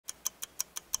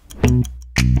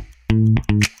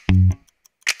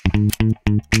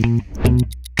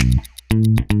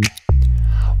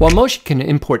While Motion can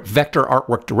import vector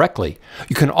artwork directly,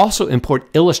 you can also import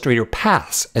Illustrator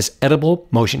paths as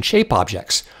editable motion shape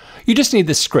objects. You just need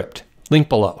this script, link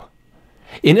below.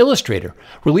 In Illustrator,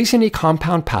 release any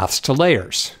compound paths to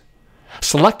layers.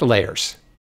 Select the layers.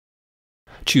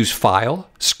 Choose File,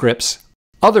 Scripts,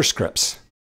 Other Scripts.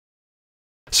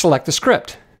 Select the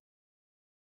script.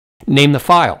 Name the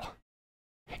file.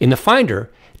 In the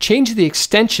Finder, change the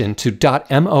extension to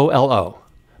 .molo.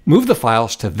 Move the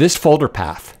files to this folder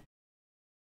path.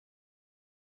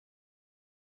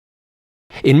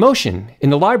 In Motion,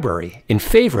 in the library, in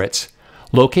Favorites,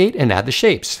 locate and add the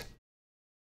shapes.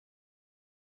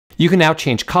 You can now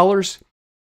change colors,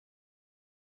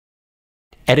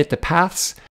 edit the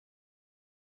paths,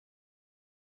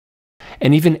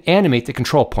 and even animate the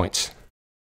control points.